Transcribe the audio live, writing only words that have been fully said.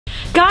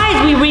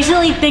Guys, we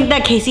recently think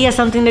that Kaycee has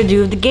something to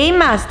do with the Game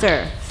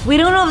Master. We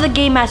don't know if the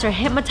Game Master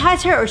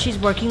hypnotized her or she's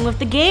working with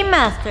the Game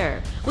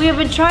Master. We have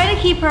been trying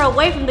to keep her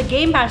away from the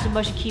Game Master,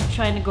 but she keeps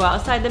trying to go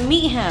outside to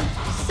meet him.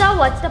 So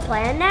what's the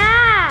plan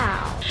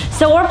now?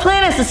 So our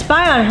plan is to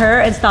spy on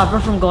her and stop her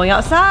from going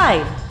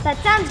outside. That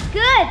sounds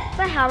good,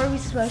 but how are we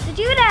supposed to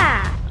do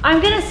that?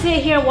 I'm gonna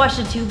sit here and watch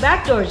the two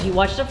back doors. You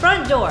watch the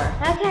front door.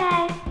 Okay.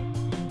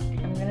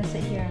 I'm gonna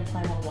sit here and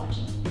play while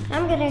watching.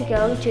 I'm gonna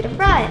go to the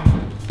front.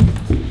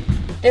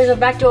 There's a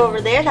back door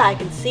over there that I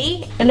can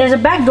see, and there's a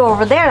back door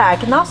over there that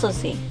I can also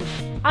see.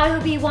 I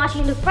will be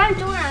watching the front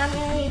door and I'm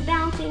gonna be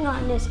bouncing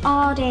on this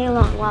all day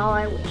long while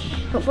I wait.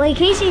 Hopefully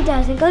Kaycee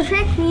doesn't go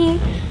trick me.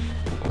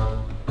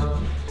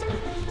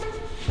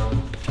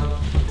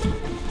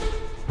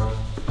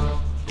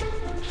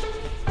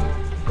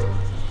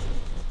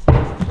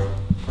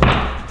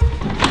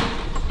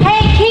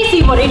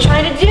 What are you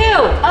trying to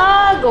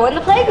do? Go in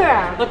the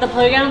playground. But the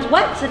playground's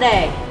wet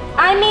today.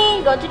 I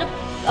mean, go to the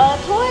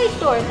toy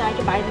store so I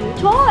can buy new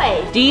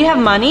toys. Do you have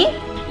money?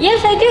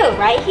 Yes, I do,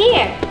 right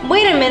here.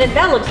 Wait a minute,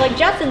 that looks like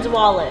Justin's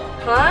wallet.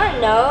 Huh?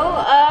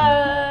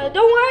 No,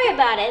 don't worry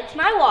about it. It's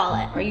my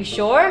wallet. Are you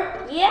sure?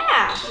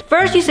 Yeah.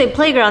 First you say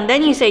playground,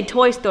 then you say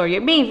toy store.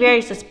 You're being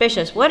very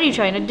suspicious. What are you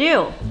trying to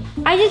do?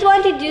 I just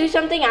want to do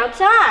something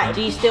outside.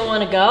 Do you still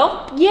want to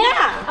go?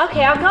 Yeah.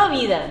 Okay, I'll go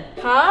with you then.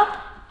 Huh?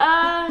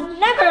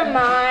 Never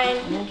mind.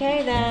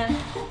 Okay then.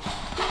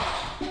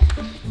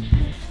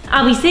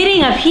 I'll be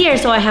sitting up here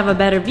so I have a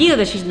better view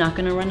that she's not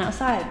gonna run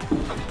outside.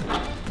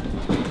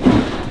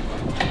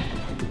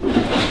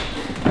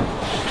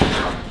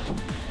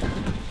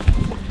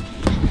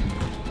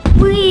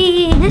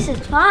 Whee, this is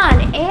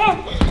fun.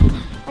 And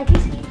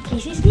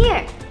Kaycee's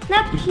here.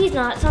 Nope, he's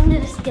not, so I'm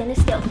just gonna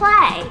still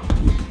play.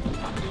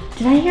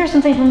 Did I hear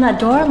something from that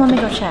door? Let me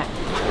go check.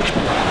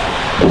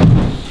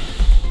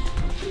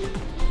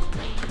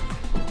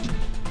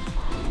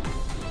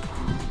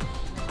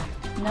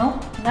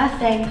 Nope,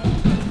 nothing.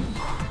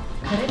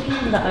 Could it be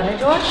from the other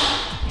door?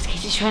 Is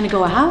Kaycee trying to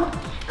go out?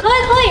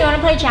 Chloe, you wanna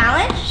play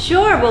challenge?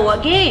 Sure, but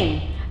what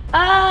game?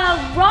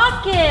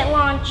 Rocket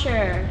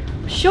launcher.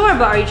 Sure,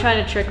 but are you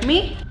trying to trick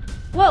me?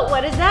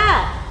 What is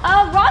that?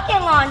 A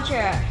rocket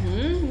launcher.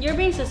 You're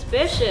being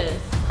suspicious.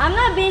 I'm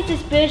not being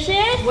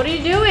suspicious. What are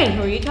you doing?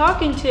 Who are you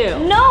talking to?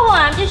 No one,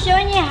 I'm just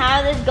showing you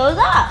how this goes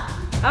up.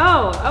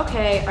 Oh,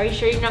 okay. Are you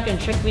sure you're not gonna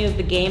trick me with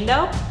the game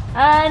though?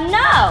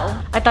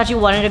 No. I thought you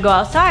wanted to go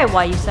outside.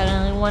 Why you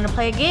suddenly want to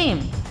play a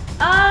game?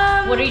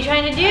 What are you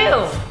trying to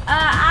do?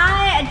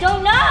 I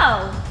don't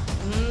know.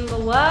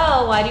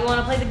 Well, why do you want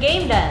to play the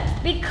game then?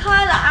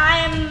 Because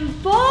I'm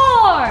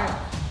bored.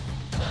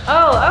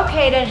 Oh,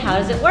 okay then. How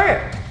does it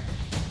work?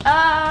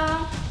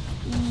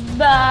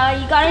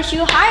 But you gotta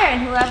shoot higher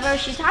and whoever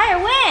shoots higher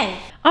wins.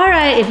 All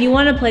right, if you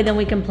want to play, then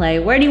we can play.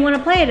 Where do you want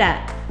to play it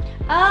at?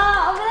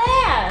 Over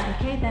there.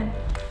 Okay then.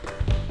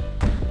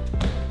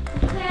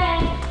 Okay.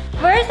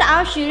 First,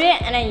 I'll shoot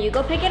it and then you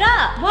go pick it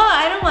up. Well,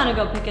 I don't want to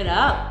go pick it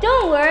up.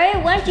 Don't worry,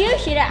 once you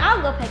shoot it,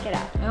 I'll go pick it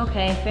up.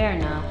 Okay, fair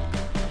enough.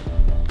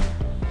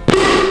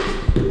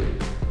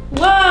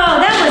 Whoa,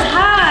 that was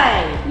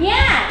high.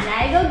 Yeah,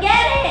 now you go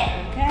get it.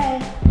 Okay.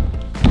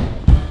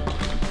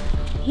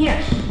 Here.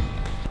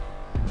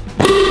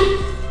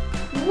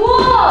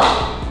 Whoa,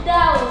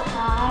 that was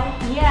high.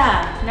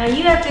 Yeah, now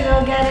you have to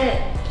go get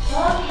it.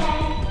 Okay.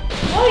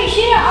 Oh, you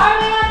shoot it all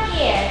the way up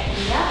here.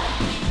 Yep.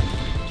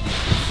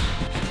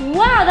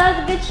 Wow, that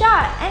was a good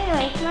shot.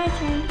 Anyway, it's my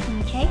turn.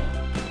 Okay.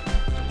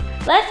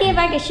 Let's see if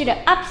I can shoot it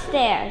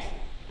upstairs.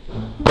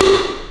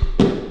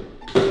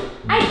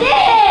 I did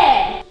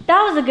it!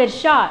 That was a good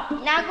shot.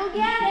 Now go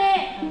get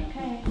it.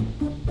 Okay.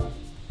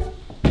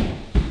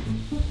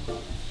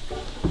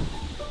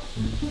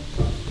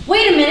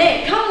 Wait a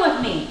minute, come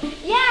with me.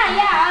 Yeah,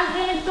 I was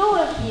gonna go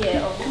with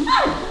you. Come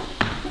on.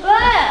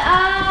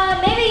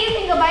 But, maybe you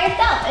can go by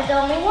yourself. It's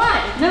only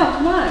one. No,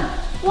 come on.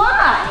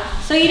 Why?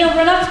 So you don't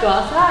run up to go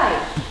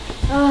outside.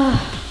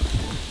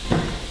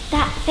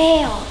 That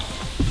failed.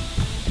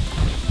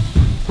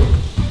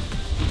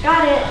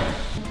 Got it.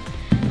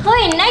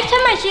 Chloe, next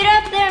time I shoot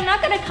up there, I'm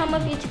not gonna come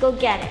with you to go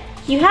get it.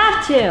 You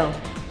have to.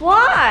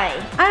 Why?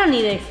 I don't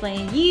need to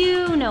explain.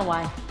 You know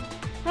why.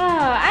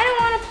 I don't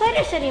want to play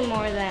this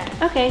anymore then.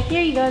 Okay,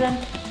 here you go then.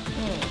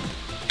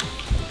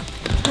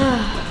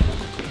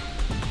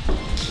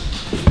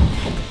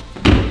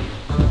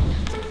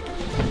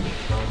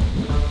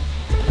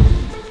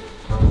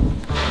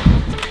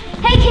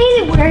 Hey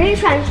Kaycee, where are you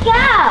trying to go?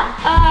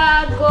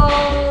 Go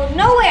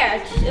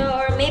nowhere,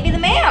 or maybe the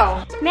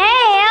mail.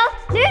 Mail?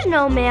 There's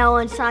no mail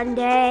on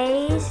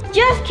Sundays.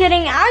 Just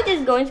kidding, I was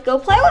just going to go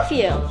play with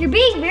you. You're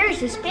being very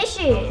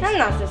suspicious. I'm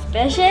not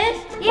suspicious.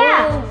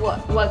 Yeah. Well,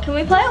 what can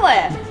we play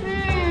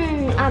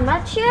with? I'm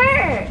not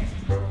sure.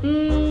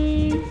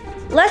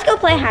 Let's go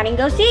play hide and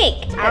go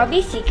seek. I'll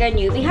be seeker and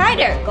you be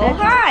hider. Go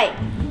hide.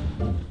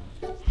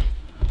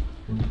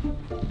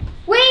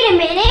 Wait, Wait a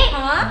minute.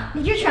 Huh?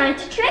 You're trying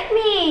to trick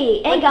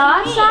me and go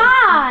What do you mean?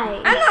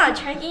 outside. I'm not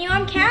tricking you,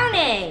 I'm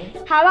counting.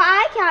 How about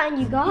I count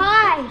and you go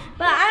hide?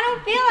 But I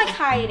don't feel like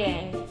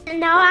hiding.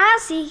 No, I'll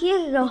see. You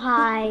can go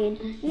hide.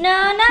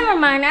 No, never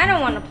mind. I don't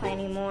want to play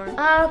anymore.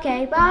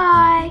 Okay,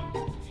 bye.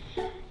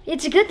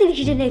 It's a good thing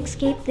you didn't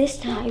escape this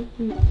time.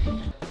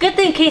 Good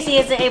thing Kaycee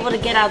isn't able to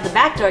get out the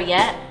back door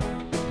yet.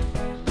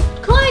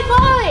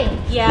 Chloe!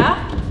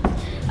 Yeah?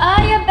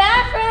 Your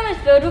bathroom is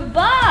filled with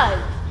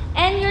bugs.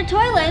 And your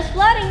toilet is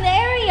flooding the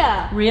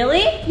area.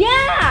 Really?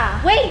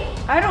 Yeah! Wait,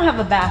 I don't have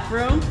a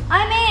bathroom.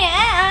 I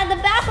mean,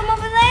 the bathroom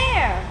over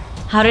there.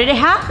 How did it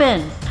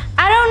happen?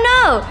 I don't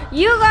know.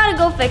 You gotta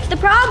go fix the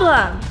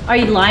problem. Are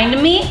you lying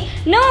to me?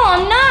 No,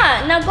 I'm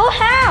not. Now go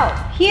help.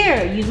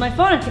 Here, use my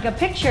phone and take a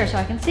picture so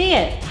I can see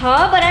it.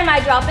 Huh? But I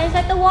might drop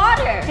inside the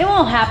water. It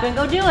won't happen,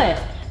 go do it.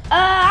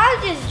 I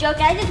was just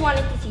joking. I just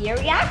wanted to see your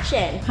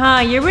reaction.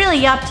 Huh, you're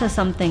really up to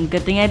something.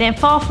 Good thing I didn't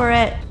fall for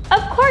it.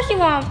 Of course you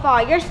won't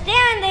fall. You're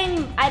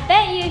standing. I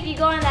bet you if you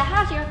go in the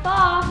house, you'll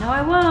fall. No,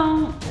 I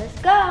won't. Let's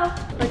go.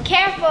 But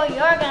careful,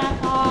 you're gonna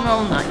fall. No,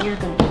 I'm not. You're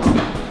gonna fall.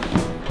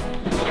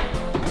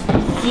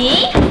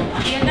 See?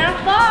 You're gonna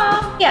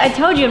fall. Yeah, I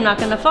told you I'm not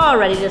gonna fall.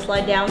 Ready to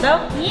slide down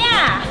though?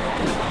 Yeah.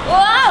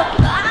 Whoa.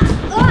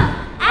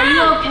 Are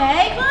you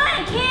okay?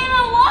 I can't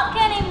even walk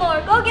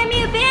anymore. Go get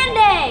me a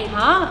Band-Aid.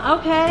 Huh?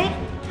 Okay.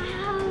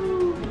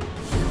 Ow.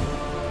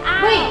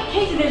 Ow. Wait,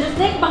 Kaycee, there's a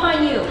snake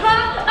behind you.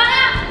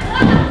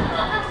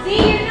 See,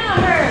 you're not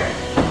hurt.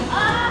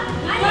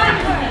 I'm not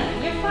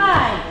hurt. You're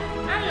fine.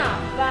 I'm not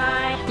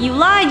fine. You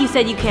lied. You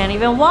said you can't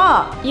even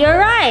walk. You're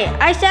right.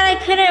 I said I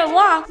couldn't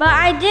walk, but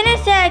I didn't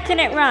say I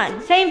couldn't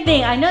run. Same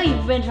thing. I know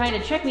you've been trying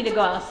to trick me to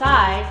go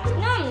outside.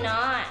 No, I'm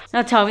not.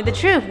 Now tell me the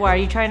truth. Why are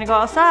you trying to go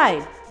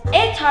outside?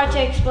 It's hard to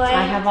explain.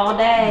 I have all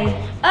day.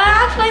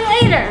 I'll explain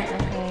later.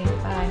 Okay,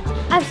 bye.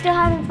 I'm still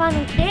having fun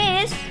with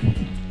this.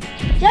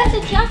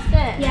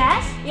 Justin.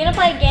 Yes? You gonna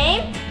play a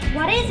game?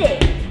 What is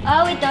it?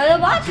 We throw the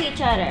ball to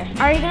each other.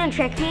 Are you gonna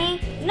trick me?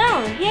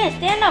 No, here,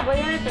 stand up. We're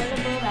gonna throw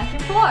the ball back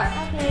and forth.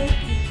 Okay.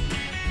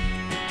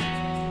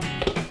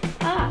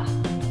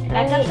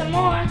 Back up some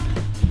more.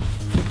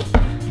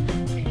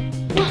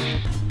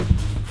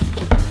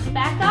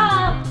 Back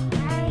up.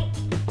 Alright.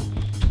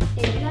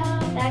 Here we go.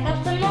 Back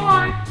up some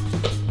more.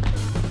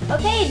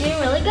 Okay, you're doing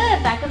really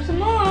good. Back up some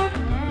more.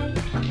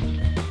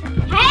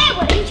 Hey,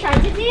 what are you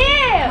trying to do?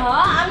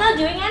 I'm not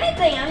doing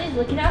anything. I'm just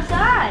looking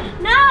outside.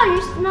 No,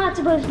 you're not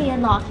supposed to be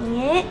unlocking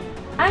it.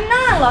 I'm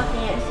not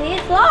unlocking it. See,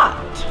 it's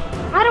locked.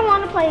 I don't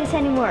want to play this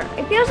anymore.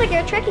 It feels like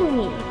you're tricking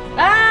me.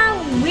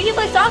 We can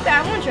play soccer.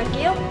 I won't trick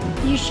you.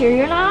 You sure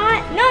you're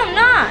not? No, I'm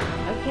not.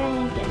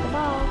 Okay, get the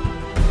ball.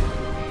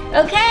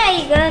 Okay,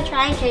 you're gonna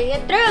try and carry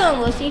it through, and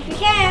we'll see if you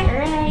can.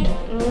 Alright.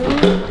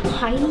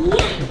 Hi.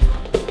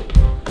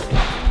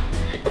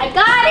 I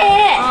got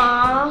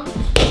it.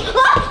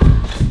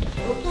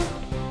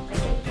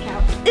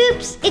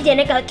 Oops, it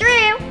didn't go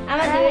through. I'm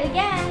gonna do it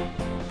again.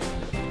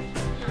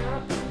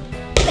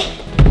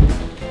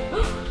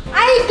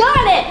 I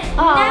got it.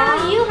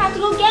 Now you have to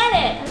go get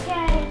it.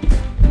 Okay.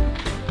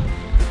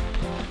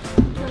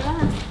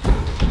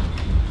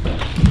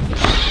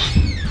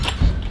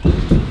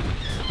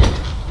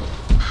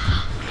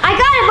 I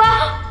got it,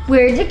 Bob.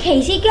 Where did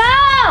Kaycee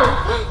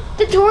go?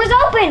 The door's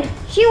open.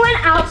 She went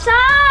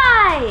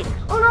outside.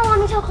 Oh no, let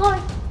me tell Chloe.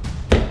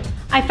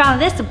 I found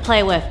this to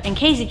play with, and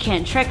Kaycee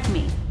can't trick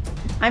me.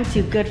 I'm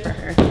too good for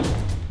her.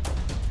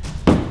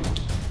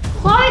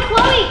 Chloe,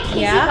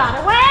 Kaycee Yeah?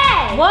 got away.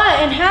 What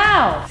and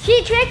how?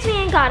 She tricked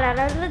me and got out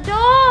of the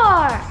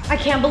door. I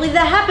can't believe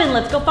that happened.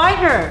 Let's go find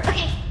her.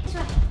 Okay, this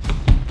way.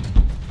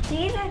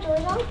 See, that door's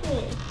open.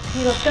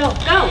 Okay, let's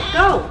go.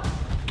 Go.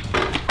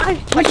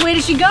 Which way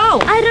did she go?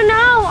 I don't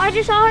know. I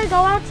just saw her go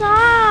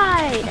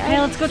outside. Okay,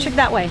 let's go check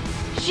that way.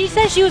 She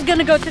said she was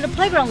gonna go to the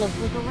playground. Look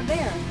over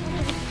there.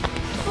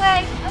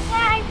 Wait,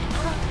 okay.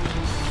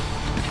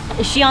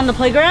 Is she on the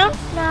playground?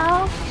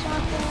 No, she's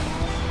not there.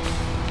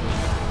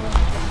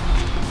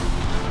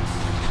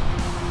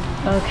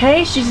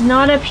 Okay, she's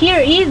not up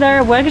here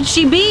either. Where could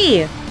she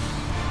be?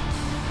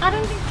 I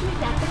don't think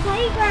she's at the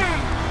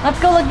playground. Let's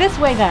go look this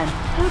way then.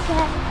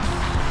 Okay.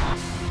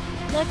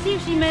 Let's see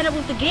if she met up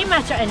with the game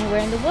master anywhere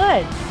in the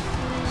woods.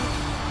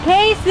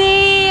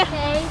 Kaycee!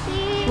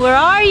 Kaycee? Where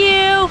are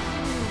you?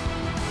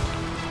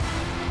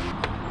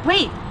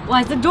 Wait,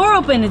 why is the door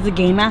open? Is the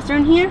game master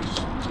in here?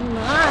 She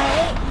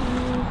might.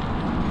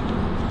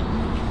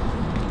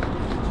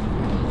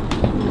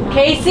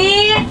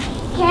 Kaycee!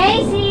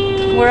 Kaycee!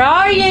 Where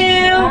are you?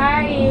 Where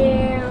are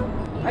you?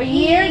 Are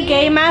you here?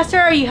 Game master,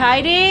 are you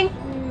hiding? I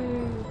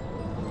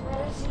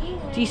don't see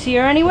her. Do you see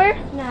her anywhere?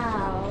 No.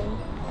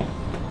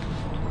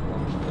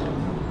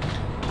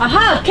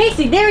 Aha,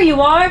 Kaycee, there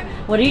you are.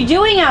 What are you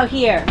doing out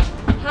here?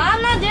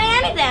 I'm not doing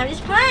anything. I'm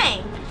just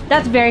playing.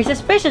 That's very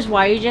suspicious.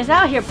 Why are you just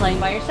out here playing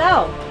by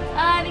yourself?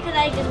 Because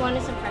I just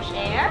wanted some fresh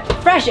air.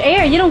 Fresh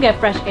air? You don't get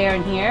fresh air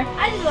in here.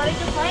 I just wanted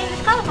to play in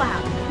this colorful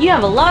house. You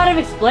have a lot of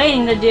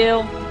explaining to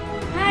do.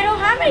 I don't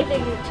have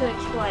anything to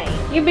explain.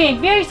 You're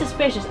being very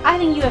suspicious. I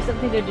think you have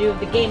something to do with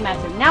the Game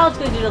Master. Now let's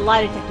go do the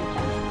lie detector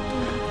test.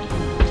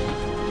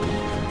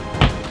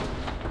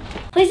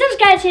 Please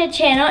subscribe to the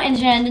channel and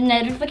turn on the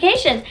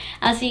notifications.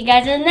 I'll see you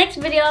guys in the next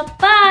video.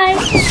 Bye!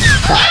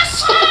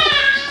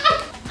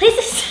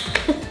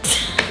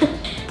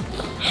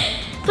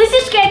 Please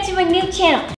subscribe to my new channel.